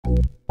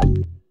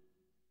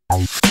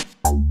Hey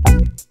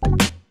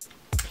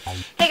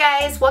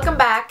guys, welcome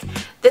back.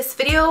 This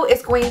video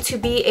is going to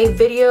be a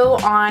video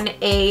on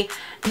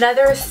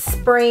another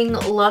spring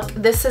look.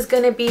 This is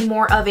going to be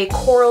more of a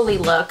corally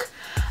look.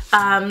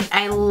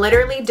 I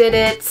literally did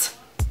it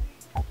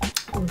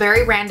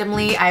very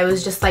randomly. I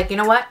was just like, you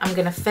know what, I'm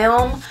gonna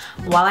film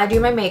while I do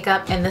my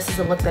makeup, and this is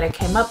the look that I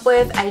came up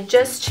with. I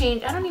just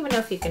changed, I don't even know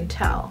if you can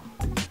tell,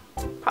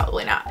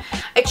 probably not.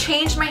 I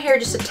changed my hair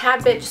just a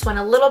tad bit, just went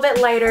a little bit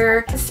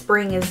lighter.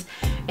 Spring is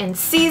in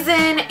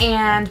season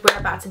and we're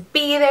about to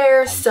be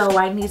there, so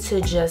I need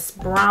to just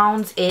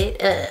bronze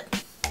it up.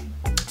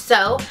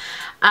 So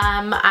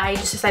I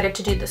just decided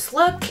to do this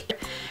look.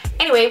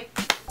 Anyway,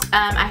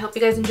 I hope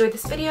you guys enjoyed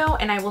this video,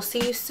 and I will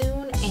see you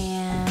soon,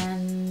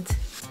 and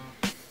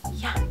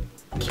yeah,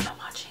 keep on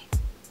watching.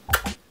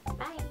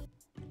 Bye.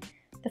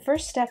 The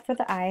first step for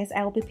the eyes,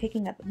 I will be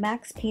picking up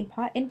MAC's Paint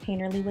Pot in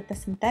Painterly with a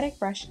synthetic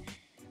brush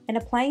and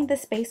applying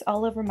this base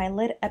all over my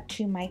lid up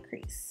to my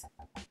crease.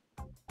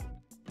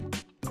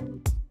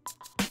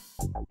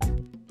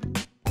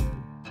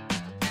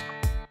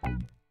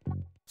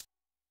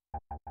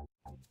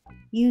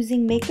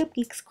 Using Makeup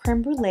Geek's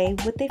Creme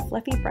Brûlée with a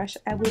fluffy brush,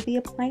 I will be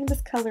applying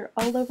this color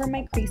all over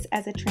my crease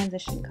as a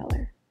transition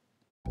color.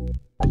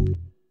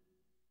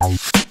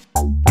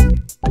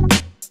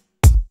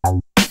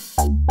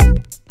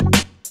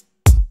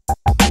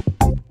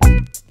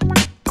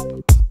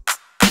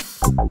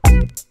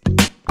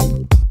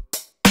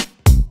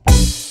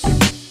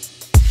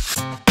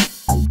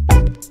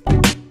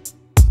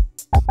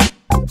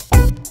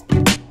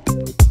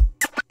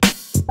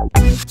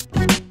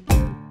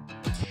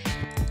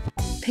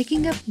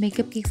 Picking up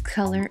Makeup Geek's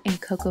color in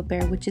Cocoa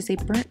Bear, which is a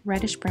burnt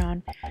reddish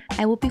brown,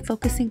 I will be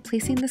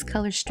placing this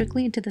color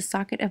strictly into the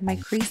socket of my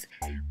crease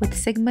with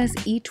Sigma's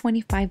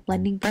E25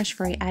 blending brush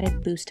for an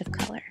added boost of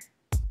color.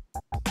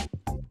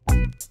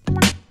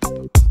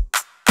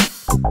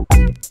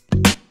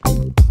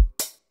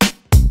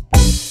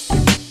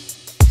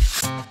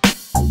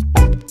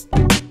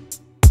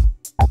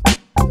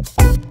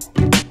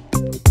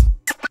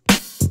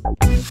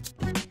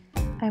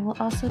 I will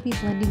also be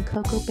blending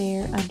Cocoa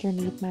Bear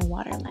underneath my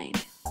waterline.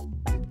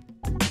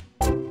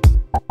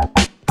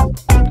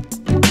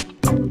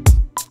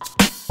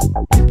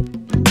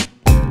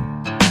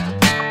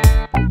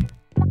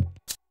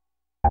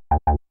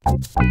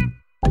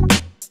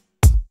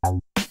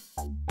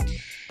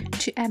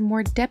 To add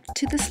more depth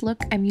to this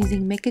look, I'm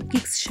using Makeup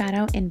Geek's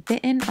shadow in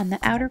Bitten on the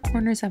outer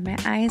corners of my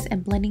eyes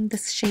and blending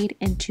this shade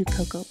into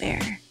Cocoa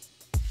Bear.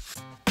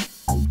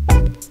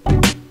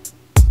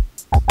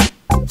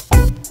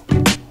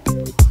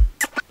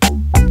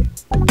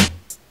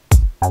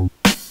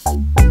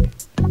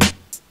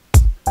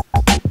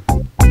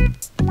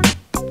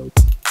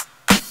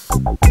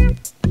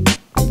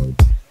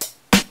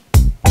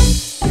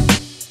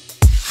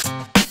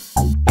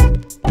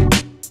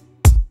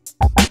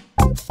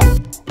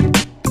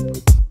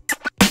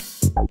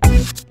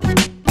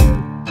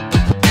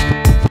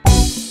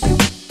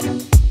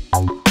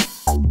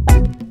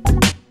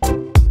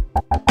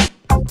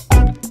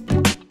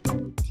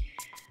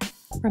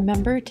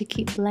 Remember to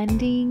keep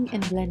blending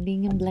and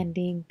blending and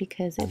blending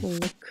because it will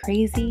look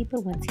crazy,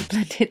 but once you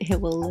blend it, it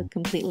will look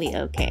completely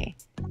okay.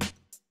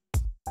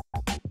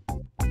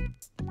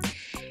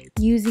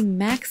 Using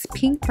MAC's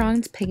Pink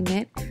Bronze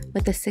Pigment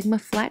with the Sigma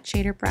Flat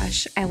Shader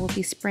Brush, I will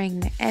be spraying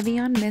my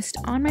Evian mist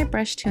on my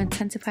brush to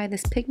intensify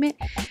this pigment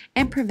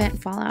and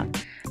prevent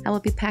fallout. I will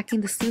be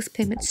packing this loose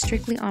pigment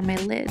strictly on my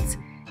lids.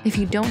 If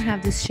you don't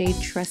have this shade,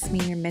 trust me,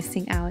 you're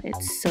missing out.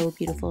 It's so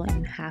beautiful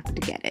and you have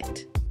to get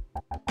it.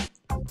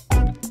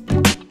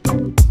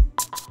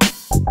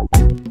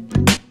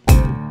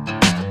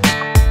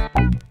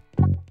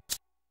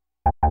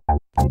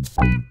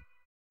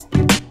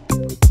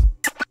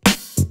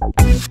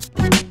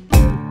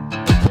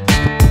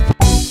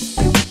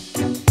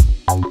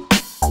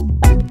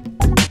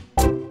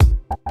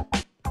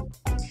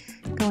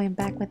 Going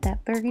back with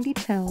that burgundy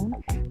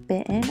tone,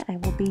 Bitten, I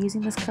will be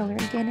using this color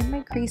again in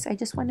my crease. I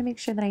just want to make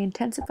sure that I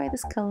intensify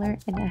this color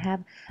and I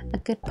have a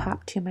good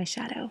pop to my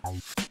shadow.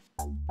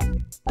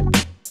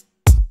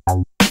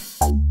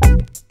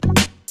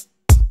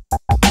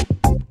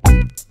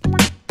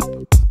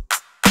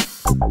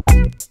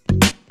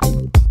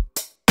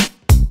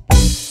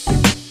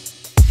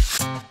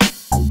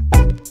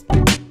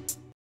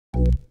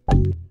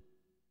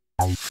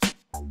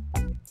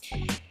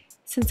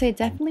 Since I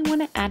definitely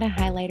want to add a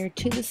highlighter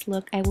to this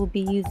look, I will be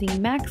using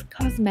MAC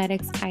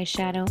Cosmetics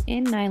eyeshadow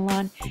in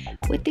Nylon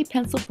with the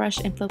pencil brush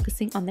and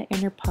focusing on the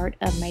inner part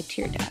of my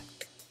tear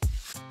duct.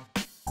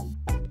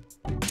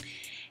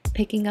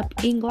 Picking up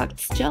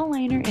Inglot's gel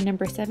liner in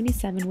number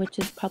 77, which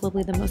is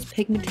probably the most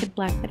pigmented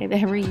black that I've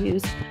ever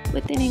used.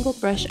 With an angled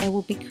brush, I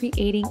will be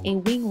creating a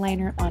wing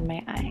liner on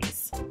my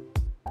eyes.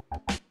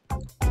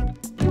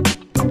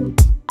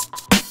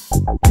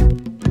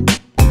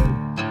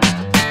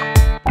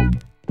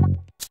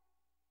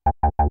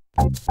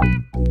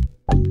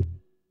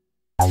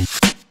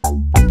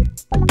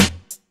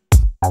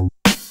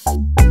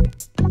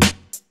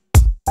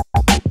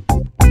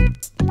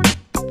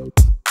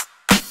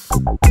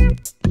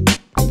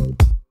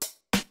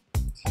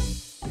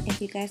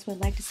 If you guys would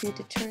like to see a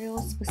tutorial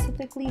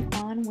specifically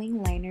on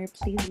wing liner,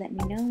 please let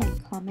me know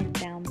and comment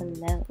down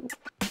below.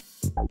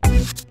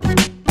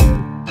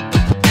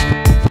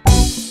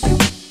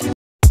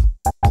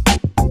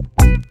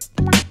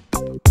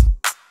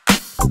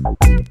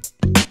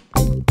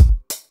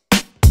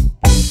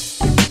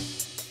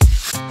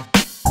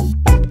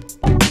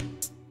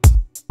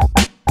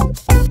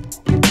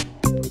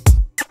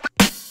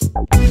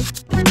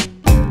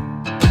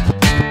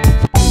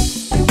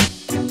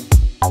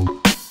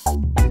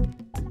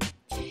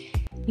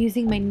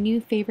 Using my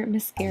new favorite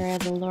mascara,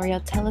 the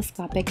L'Oreal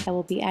Telescopic, I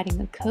will be adding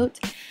a coat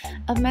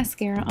of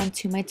mascara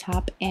onto my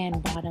top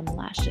and bottom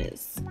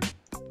lashes.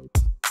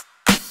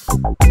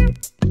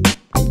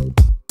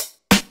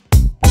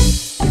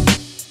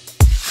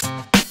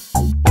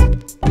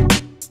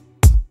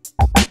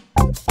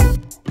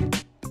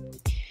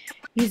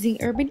 Using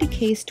Urban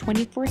Decay's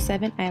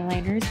 24/7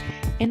 eyeliners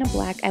in a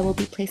black, I will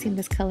be placing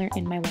this color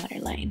in my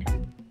waterline.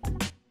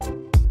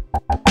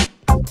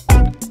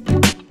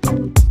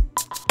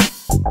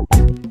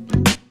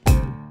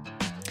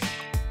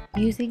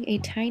 Using a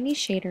tiny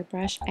shader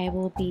brush, I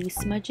will be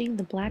smudging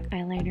the black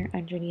eyeliner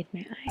underneath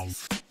my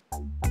eyes.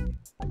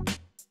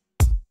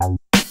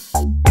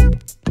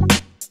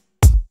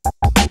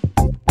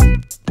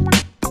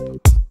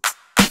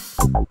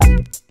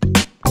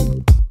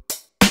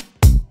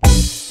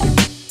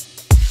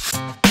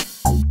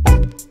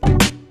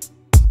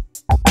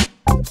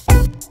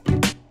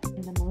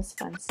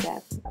 Fun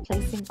step,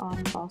 placing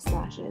on false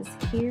lashes.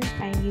 Here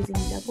I am using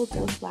double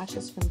dose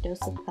lashes from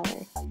Dose of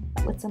Color.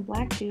 With some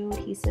black duo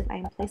adhesive, I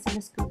am placing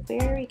a scoop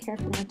very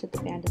carefully onto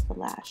the band of the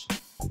lash.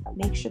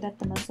 Make sure that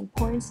the most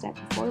important step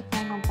before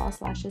applying on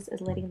false lashes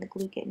is letting the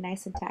glue get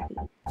nice and tacky.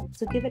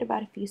 So give it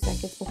about a few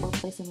seconds before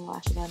placing the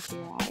lashes onto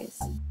your eyes.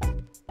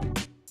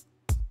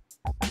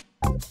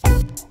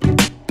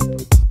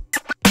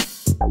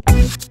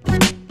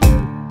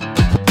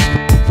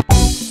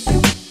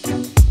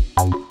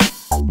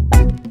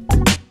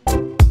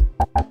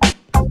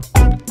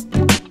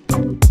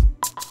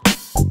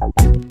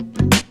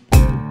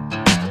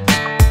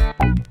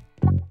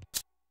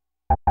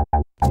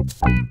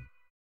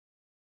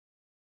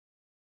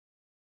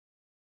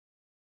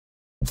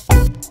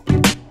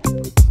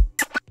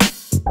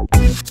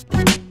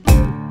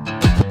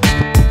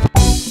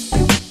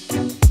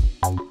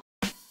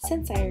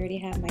 Since I already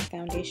have my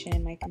foundation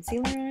and my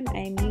concealer on,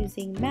 I am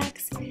using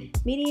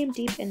MSF Medium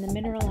Deep in the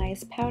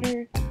mineralized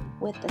powder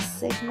with the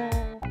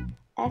Sigma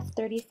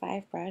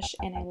F35 brush,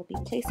 and I will be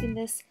placing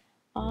this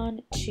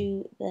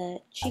onto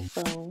the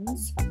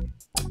cheekbones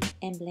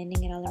and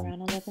blending it all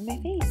around all over my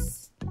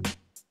face.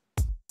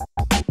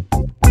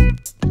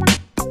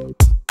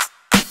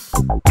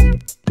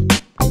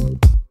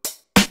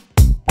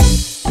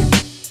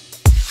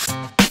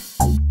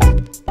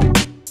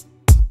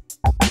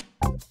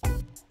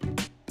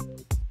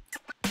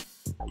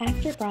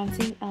 After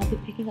bronzing, I'll be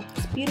picking up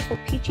this beautiful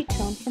peachy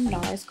tone from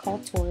Nars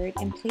called Torrid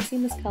and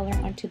placing this color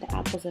onto the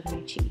apples of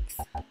my cheeks.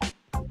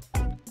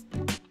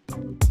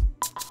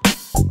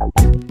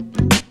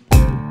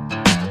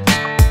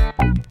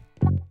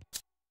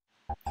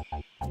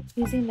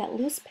 Using that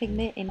loose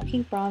pigment and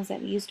pink bronze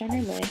that we used on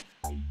our lid,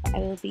 I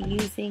will be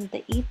using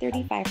the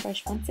E35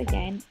 brush once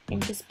again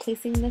and just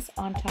placing this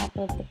on top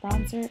of the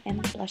bronzer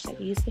and the blush that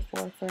we used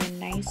before for a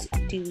nice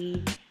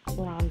dewy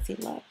bronzy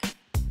look.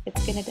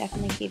 It's going to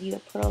definitely give you a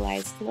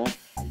pearlized look,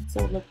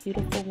 so it'll look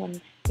beautiful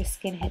when your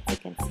skin hits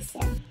against the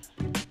sun.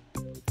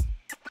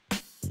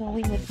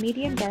 Going with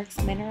Medium Dark's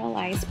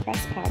Mineralized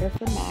Pressed Powder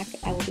from MAC,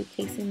 I will be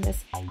placing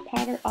this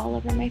powder all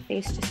over my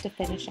face just to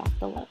finish off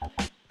the look.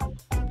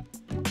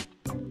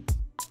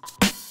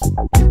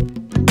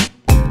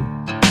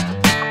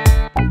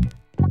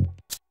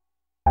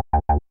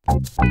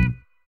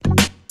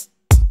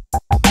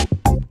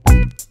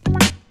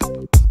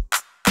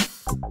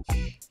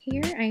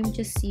 Here I'm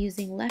just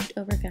using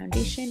leftover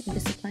foundation and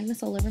just applying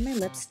this all over my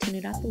lips to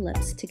nude out the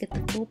lips to get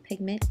the full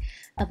pigment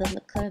of the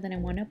lip color that I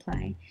want to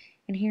apply.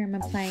 And here I'm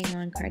applying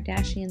on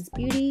Kardashian's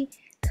Beauty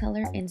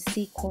color and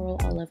Sea Coral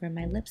all over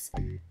my lips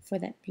for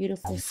that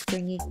beautiful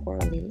springy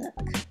corally look.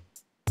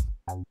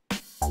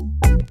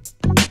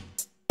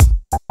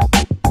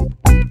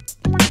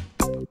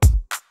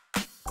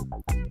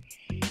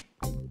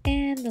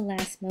 And the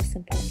last most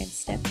important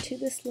step to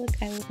this look,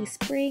 I will be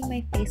spraying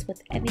my face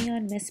with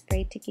Evian Mist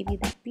Spray to give you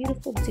that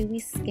beautiful dewy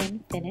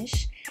skin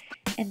finish,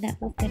 and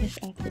that will finish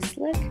off this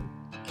look.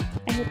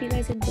 I hope you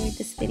guys enjoyed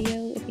this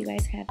video. If you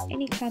guys have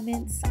any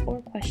comments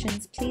or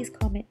questions, please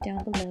comment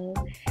down below.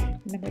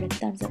 Remember to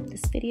thumbs up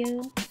this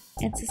video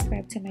and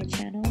subscribe to my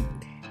channel.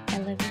 I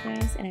love you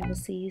guys, and I will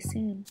see you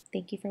soon.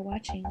 Thank you for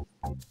watching.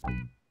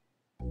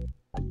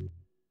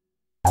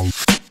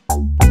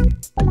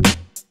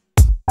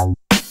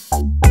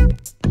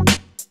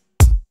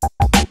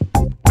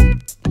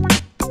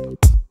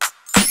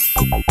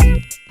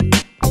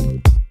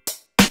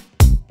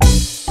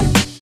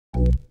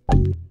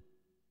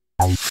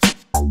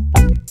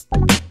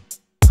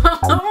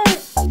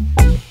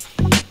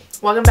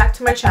 Welcome back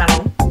to my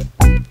channel.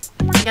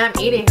 Yeah, I'm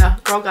eating. A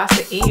girl got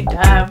to eat.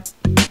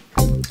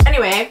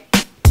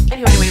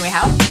 Anyway,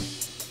 how?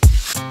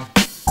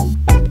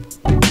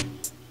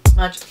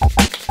 Much.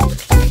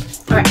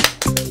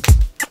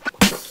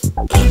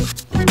 Okay.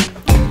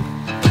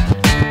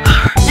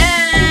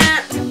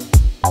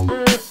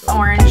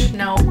 Orange.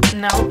 No.